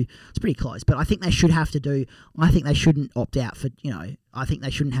to do. It's pretty close, but I think they should have to do. I think they shouldn't opt out for. I think they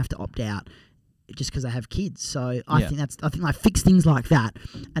shouldn't have to opt out just because they have kids. So I think fix things like that,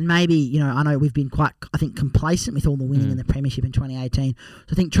 and maybe I know we've been quite complacent with all the winning in the premiership in 2018. So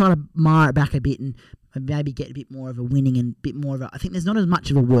I think try to mire it back a bit and maybe get a bit more of a winning and a bit more of a... I think there's not as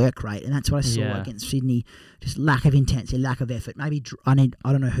much of a work rate, and that's what I saw against Sydney. Just lack of intensity, lack of effort. Maybe I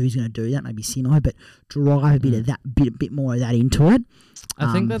don't know who's going to do that. Maybe Simo, but drive a bit of that, bit more of that into it.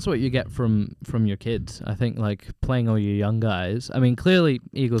 I think that's what you get from your kids. I think playing all your young guys. I mean, clearly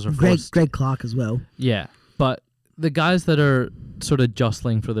Eagles are forced. Greg Clark as well. Yeah, but the guys that are sort of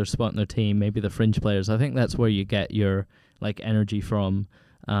jostling for their spot in their team, maybe the fringe players. I think that's where you get your energy from.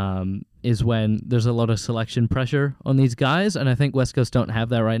 is when there's a lot of selection pressure on these guys, and I think West Coast don't have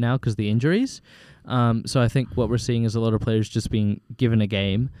that right now because of the injuries. So I think what we're seeing is a lot of players just being given a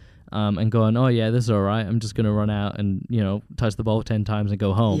game and going, oh yeah, this is all right. I'm just going to run out and touch the ball 10 times and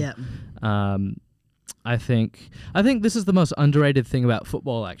go home. Yeah. I think this is the most underrated thing about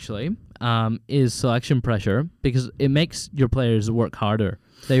football, actually, is selection pressure, because it makes your players work harder.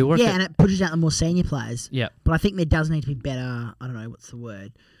 They work. Yeah, and it pushes out the more senior players. Yeah. But I think there does need to be better. I don't know what's the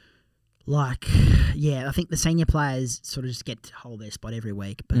word. Like, yeah, I think the senior players sort of just get to hold their spot every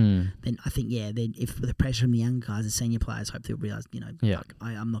week. But then I think, then if with the pressure from the young guys, the senior players hope they'll realise, like,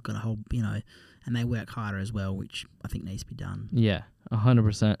 I'm not going to hold, and they work harder as well, which I think needs to be done. Yeah,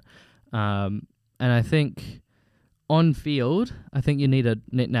 100%. And I think on field, I think you need a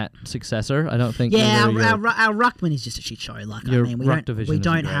Nit-Nat successor. I don't think. Yeah, our ruckman is just a shit show. Like, I mean, we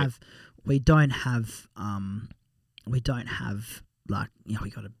don't have like, we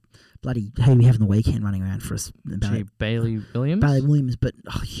got a bloody who we have in the weekend running around for us. Bailey Williams. Bailey Williams, but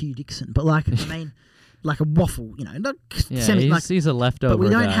Hugh Dixon. But like, I mean, like a waffle, not he's a leftover. But we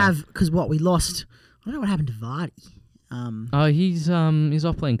don't guy. have, because we lost. I don't know what happened to Vardy. He's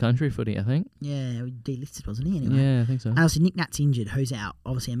off playing country footy, I think. Yeah, he delisted, wasn't he? Anyway. Yeah, I think so. And obviously Nick-Nat's injured, who's out,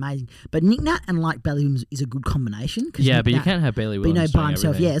 obviously amazing. But Nick-Nat and like Bailey Williams is a good combination. Yeah, but you can't have Bailey Williams by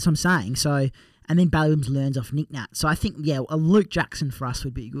himself. Everything. Yeah, that's what I'm saying. So, and then Bailey Williams learns off Nick-Nat. So I think, a Luke Jackson for us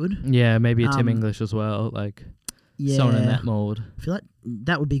would be good. Yeah, maybe a Tim English as well, like someone in that mould. I feel like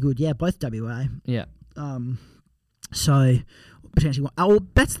that would be good. Yeah, both WA. Yeah. So potentially,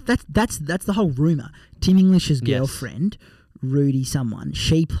 that's the whole rumor. Tim English's girlfriend, Rudy, she's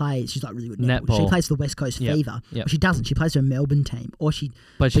like really good netball. She plays for the West Coast Fever. Yep. But she doesn't. She plays for a Melbourne team,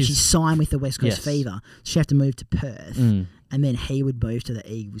 but she's signed with the West Coast Fever. So she have to move to Perth, and then he would move to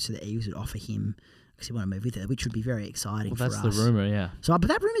the Eagles. So the Eagles would offer him, because he want to move with her, which would be very exciting for us. That's the rumor, yeah. So, but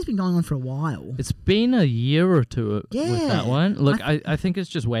that rumor's been going on for a while. It's been a year or two with that one. Look, I think it's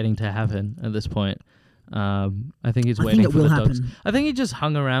just waiting to happen at this point. I think he's waiting for the Dogs. I think he just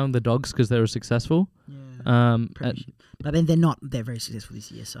hung around the Dogs because they were successful. Yeah. But then they're very successful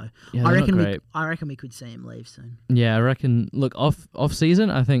this year, so I reckon we could see him leave soon. Yeah, I reckon. Look, off season,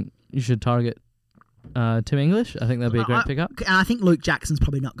 I think you should target Tim English. I think that'd be a great pickup. And I think Luke Jackson's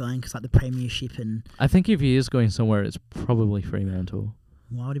probably not going because like the Premiership and. I think if he is going somewhere, it's probably Fremantle.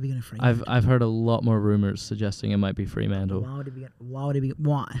 Why would he be going to Fremantle? I've heard a lot more rumors suggesting it might be Fremantle.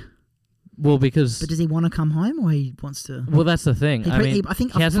 Why? Well, because... But does he want to come home, or he wants to... Well, that's the thing. I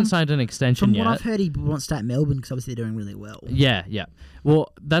think he hasn't signed an extension yet. From what I've heard, he wants to stay at Melbourne because obviously they're doing really well. Yeah.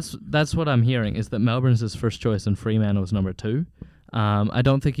 Well, that's what I'm hearing, is that Melbourne's his first choice and Fremantle's number 2. I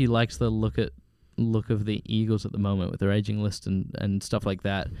don't think he likes the look of the Eagles at the moment with their aging list and stuff like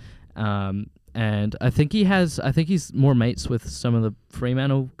that. And I think he's more mates with some of the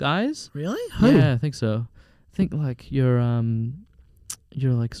Fremantle guys. Really? Who? Yeah, I think so. I think like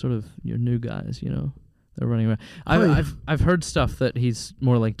you're like sort of your new guys, they're running around. I've heard stuff that he's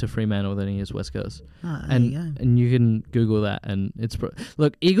more linked to Fremantle than he is West Coast. And you can Google that, and it's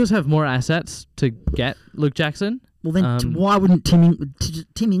look, Eagles have more assets to get Luke Jackson. Well, then why wouldn't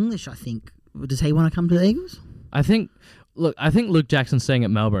Tim English? I think, does he want to come to the Eagles? I think Luke Jackson's staying at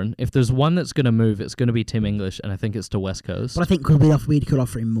Melbourne. If there's one that's going to move, it's going to be Tim English, and I think it's to West Coast. But I think we could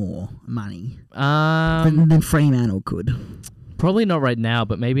offer him more money than Fremantle could. Probably not right now,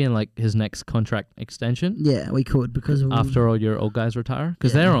 but maybe in like his next contract extension. Yeah, we could, because after all your old guys retire,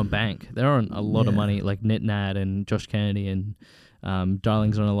 because they're on bank. They're on a lot of money, like Nit-Nat and Josh Kennedy and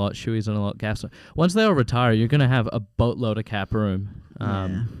Darling's on a lot, Shuey's on a lot, Gaff's on. Once they all retire, you're gonna have a boatload of cap room.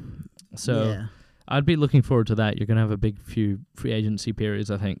 So I'd be looking forward to that. You're gonna have a big few free agency periods,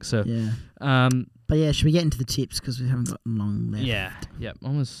 I think. So but yeah, should we get into the tips because we haven't got long left? Yeah.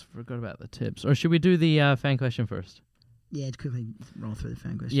 Almost forgot about the tips. Or should we do the fan question first? Yeah, to quickly roll through the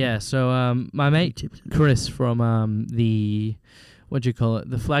fan question. Yeah, so my mate Chris from the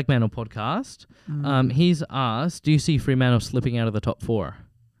the Flagmantle podcast, he's asked, do you see Fremantle slipping out of the top 4?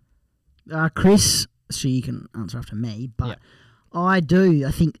 Chris, so you can answer after me, but I do.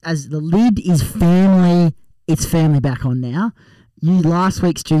 I think as the lid is firmly back on now. Last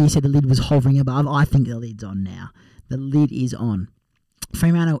week, Stu, you said the lid was hovering above. I think the lid's on now. The lid is on.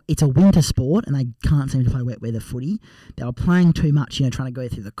 Fremantle, it's a winter sport and they can't seem to play wet weather footy. They were playing too much, trying to go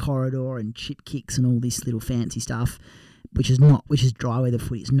through the corridor and chip kicks and all this little fancy stuff, which is dry weather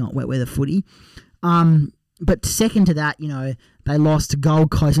footy. It's not wet weather footy. But second to that, they lost to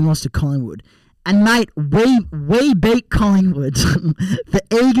Gold Coast and lost to Collingwood. And mate, we beat Collingwood. The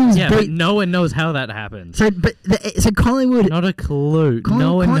Eagles beat. But no one knows how that happened. So Collingwood. Not a clue.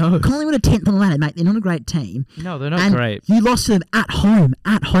 No one knows. Collingwood are 10th on the ladder, mate. They're not a great team. No, they're not great. You lost to them at home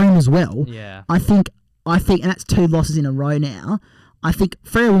as well. Yeah. I think, and that's 2 losses in a row now. I think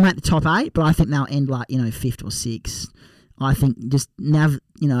Freo will make the top 8, but I think they'll end 5th or 6th. I think just now,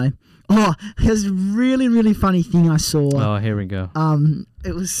 Oh, there's a really, really funny thing I saw. Oh, here we go.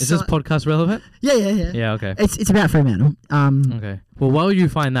 It was. Is this podcast relevant? Yeah. Yeah, okay. It's about Fremantle. Okay. Well, while you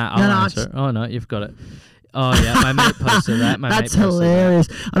find that, I'll answer. Oh no, you've got it. Oh yeah, my mate posted that. That's hilarious.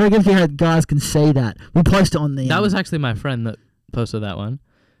 I don't know if you guys can see that. We'll post it on the. That was actually my friend that posted that one.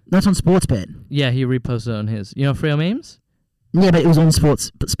 That's on Sportsbet. Yeah, he reposted it on his. You know, Freo memes. Yeah, but it was on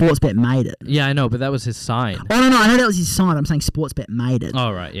but Sportsbet made it. Yeah, I know, but that was his sign. Oh, no, I know that was his sign. I'm saying Sportsbet made it.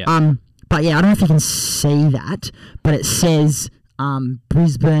 Oh, right, yeah. But yeah, I don't know if you can see that, but it says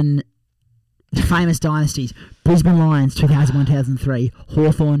Brisbane famous dynasties: Brisbane Lions 2001-2003,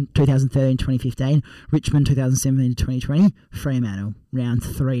 Hawthorn 2013-2015, Richmond 2017-2020, Fremantle round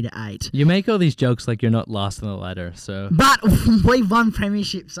 3 to 8. You make all these jokes like you're not lost on the ladder, so. But we've won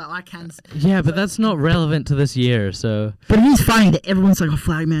premierships, so I can. Yeah, but that's not relevant to this year, so. But it is funny that everyone's like,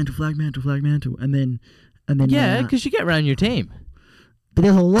 flag mantle, and then. Yeah, because you get around your team. But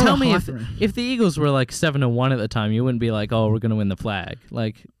there's a lot. Tell me if the Eagles were 7-1 at the time, you wouldn't be like, oh, we're gonna win the flag.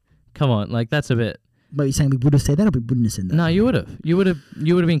 Come on, that's a bit. But you're saying we would have said that, or we wouldn't have said that? No, you would have. You would have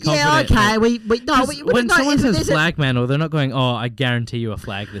been confident. Yeah, okay. When someone says flag mantle, they're not going, oh, I guarantee you a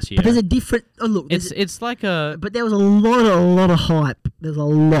flag this year. But there's a different. Oh, look, it's like a. But there was a lot of hype. There's a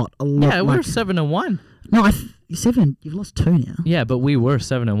lot. Yeah, we're 7-1. No, 7. You've lost 2 now. Yeah, but we were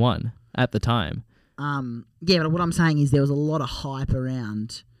 7-1 at the time. Yeah, but what I'm saying is there was a lot of hype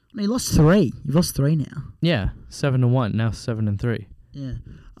around. You lost 3. You've lost 3 now. Yeah, 7-1. Now 7-3. Yeah.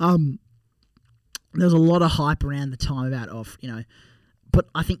 There was a lot of hype around the time about but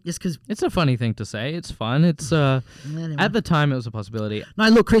I think just because it's a funny thing to say, it's fun. It's anyway. At the time it was a possibility. No,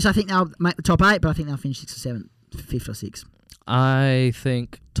 look, Chris, I think they'll make the top 8, but I think they'll finish 6th or 7th, 5th or 6th. I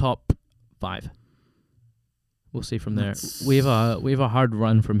think top 5. We'll see from there. We have a hard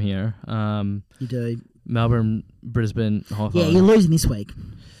run from here. You do. Melbourne, Brisbane, Hawthorn. Yeah, you're losing this week.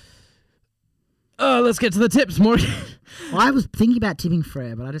 Oh, let's get to the tips, Morgan. I was thinking about tipping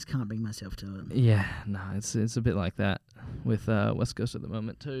Freo, but I just can't bring myself to it. Yeah, no, it's a bit like that with West Coast at the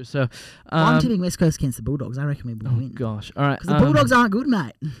moment too. So I'm tipping West Coast against the Bulldogs. I reckon we will win. Gosh, all right. Because the Bulldogs aren't good,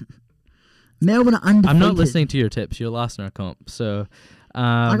 mate. Melbourne are undefeated. I'm not listening to your tips. You're last in our comp. So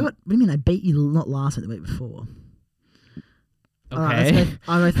what do you mean? I beat you not last week, the week before. Okay.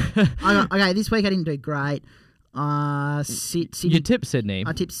 Okay, this week I didn't do great. Sydney. You tipped Sydney.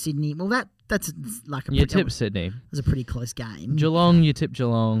 I tipped Sydney. Well, that's like a. You tipped Sydney. It was a pretty close game. Geelong. You tipped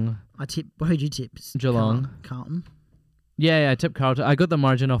Geelong. Who'd you tip? Geelong. Carlton. Yeah, I tipped Carlton. I got the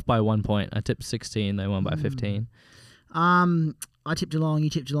margin off by 1 point. I tipped 16. They won by 15. I tipped Geelong. You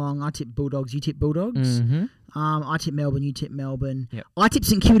tipped Geelong. I tipped Bulldogs. You tipped Bulldogs. Mm-hmm. I tipped Melbourne. You tipped Melbourne. Yep. I tipped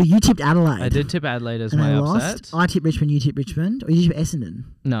St Kilda. You tipped Adelaide. I did tip Adelaide as my upset. I tipped Richmond. You tipped Richmond. Or you tipped Essendon?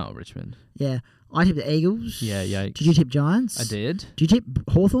 No, Richmond. Yeah. I tipped the Eagles. Yeah. Did you tip Giants? I did. Did you tip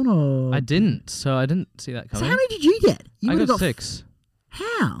Hawthorn or? I didn't, so I didn't see that coming. So how many did you get? I got 6.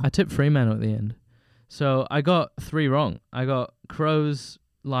 How? I tipped Fremantle at the end. So I got 3 wrong. I got Crows,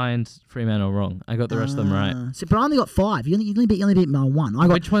 Lions, Fremantle wrong. I got the rest of them right. So, but I only got 5. You only beat my 1.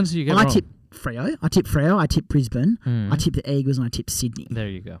 Which ones did you get wrong? I tipped Freo. I tipped Brisbane. I tipped the Eagles, and I tipped Sydney. There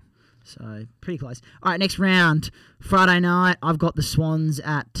you go. So pretty close. All right, next round. Friday night, I've got the Swans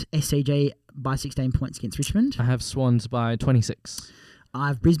at SCG by 16 points against Richmond. I have Swans by 26. I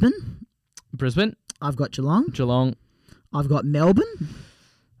have Brisbane. I've got Geelong. I've got Melbourne.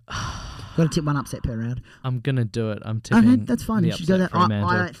 Got to tip one upset per round. I'm going to do it. I'm tipping. Okay, that's fine. You should go that.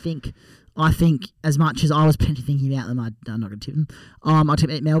 I think as much as I was plenty thinking about them, I'm not going to tip them. I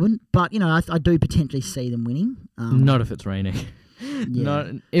tip at Melbourne, but I do potentially see them winning. Not if it's raining. Yeah. Not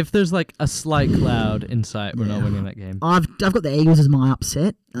if there's a slight cloud in sight, we're not winning that game. I've got the Eagles as my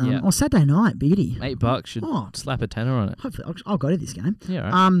upset. On Saturday night, beauty. $8 should slap a tenner on it. Hopefully, I'll go to this game.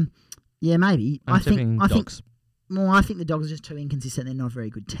 Yeah, right. Yeah, maybe. I'm tipping Dogs. I think the Dogs are just too inconsistent. They're not a very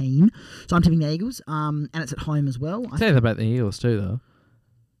good team. So I'm tipping the Eagles. And it's at home as well. Say that about the Eagles too, though.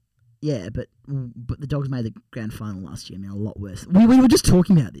 Yeah, but the Dogs made the grand final last year. I mean, a lot worse. We were just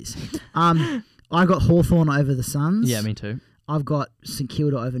talking about this. I got Hawthorn over the Suns. Yeah, me too. I've got St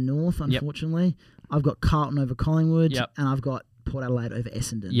Kilda over North, unfortunately. Yep. I've got Carlton over Collingwood. Yep. And I've got Port Adelaide over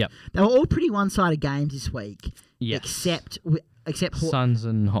Essendon. Yep. They were all pretty one-sided games this week. Yes. Except except Suns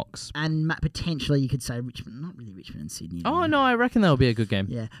and Hawks. And potentially you could say Richmond. Not really Richmond and Sydney. Oh, no, I reckon that'll be a good game.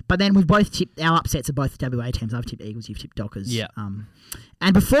 Yeah. But then we've both tipped, our upsets are both WA teams. I've tipped Eagles, you've tipped Dockers. Yeah.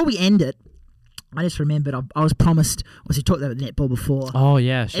 And before we end it, I just remembered I was promised, we talked about the netball before. Oh,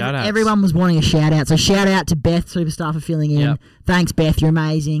 yeah, shout out. Everyone was wanting a shout out. So shout out to Beth, superstar, for filling in. Yep. Thanks, Beth, you're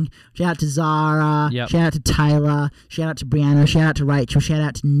amazing. Shout out to Zara. Yep. Shout out to Taylor. Shout out to Brianna. Shout out to Rachel. Shout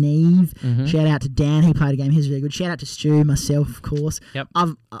out to Neve. Mm-hmm. Shout out to Dan, he played a game. He was really good. Shout out to Stu, myself, of course. Yep.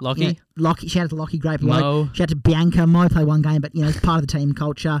 Lockie. Yeah, Lockie. Shout out to Lockie, great bloke. Mo. Shout out to Bianca. Mo played one game, but it's part of the team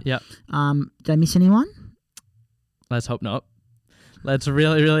culture. Yep. Did I miss anyone? Let's hope not. Let's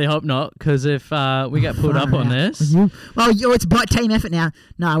really, really hope not, because if we get pulled up on this... Well, it's by team effort now.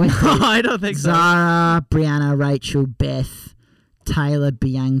 No, I went I don't think Zara, Brianna, Rachel, Beth, Taylor,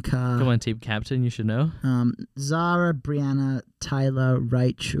 Bianca. Come on, team captain, you should know. Zara, Brianna, Taylor,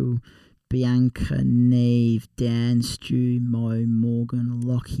 Rachel, Bianca, Neve, Dan, Stu, Mo, Morgan,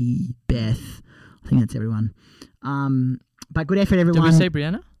 Lockie, Beth. I think that's everyone. But good effort, everyone. Did we say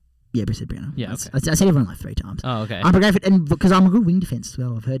Brianna? Yeah, I said Brianna. Yeah, okay. I said everyone like 3 times. Oh, okay. I'm grateful, and because I'm a good wing defence as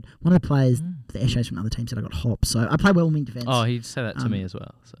well. I've heard one of the players, the Eshays from another team, said I got hops. So I play well in wing defence. Oh, he said that to me as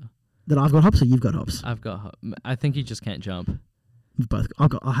well. So that I've got hops, or you've got hops? I've got hops. I think he just can't jump. We've both.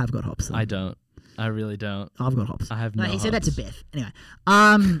 I have got hops. So. I don't. I really don't. I've got hops. I have no. He hops. said that to Beth. Anyway,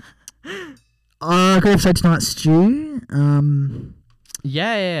 good episode tonight, Stu.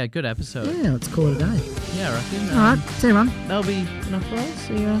 Yeah, good episode. Yeah, let's call it a day. Yeah, I reckon. All right, see you, everyone. That'll be enough for us.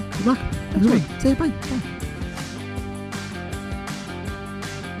 See ya. Good luck. Next week. See you, bye.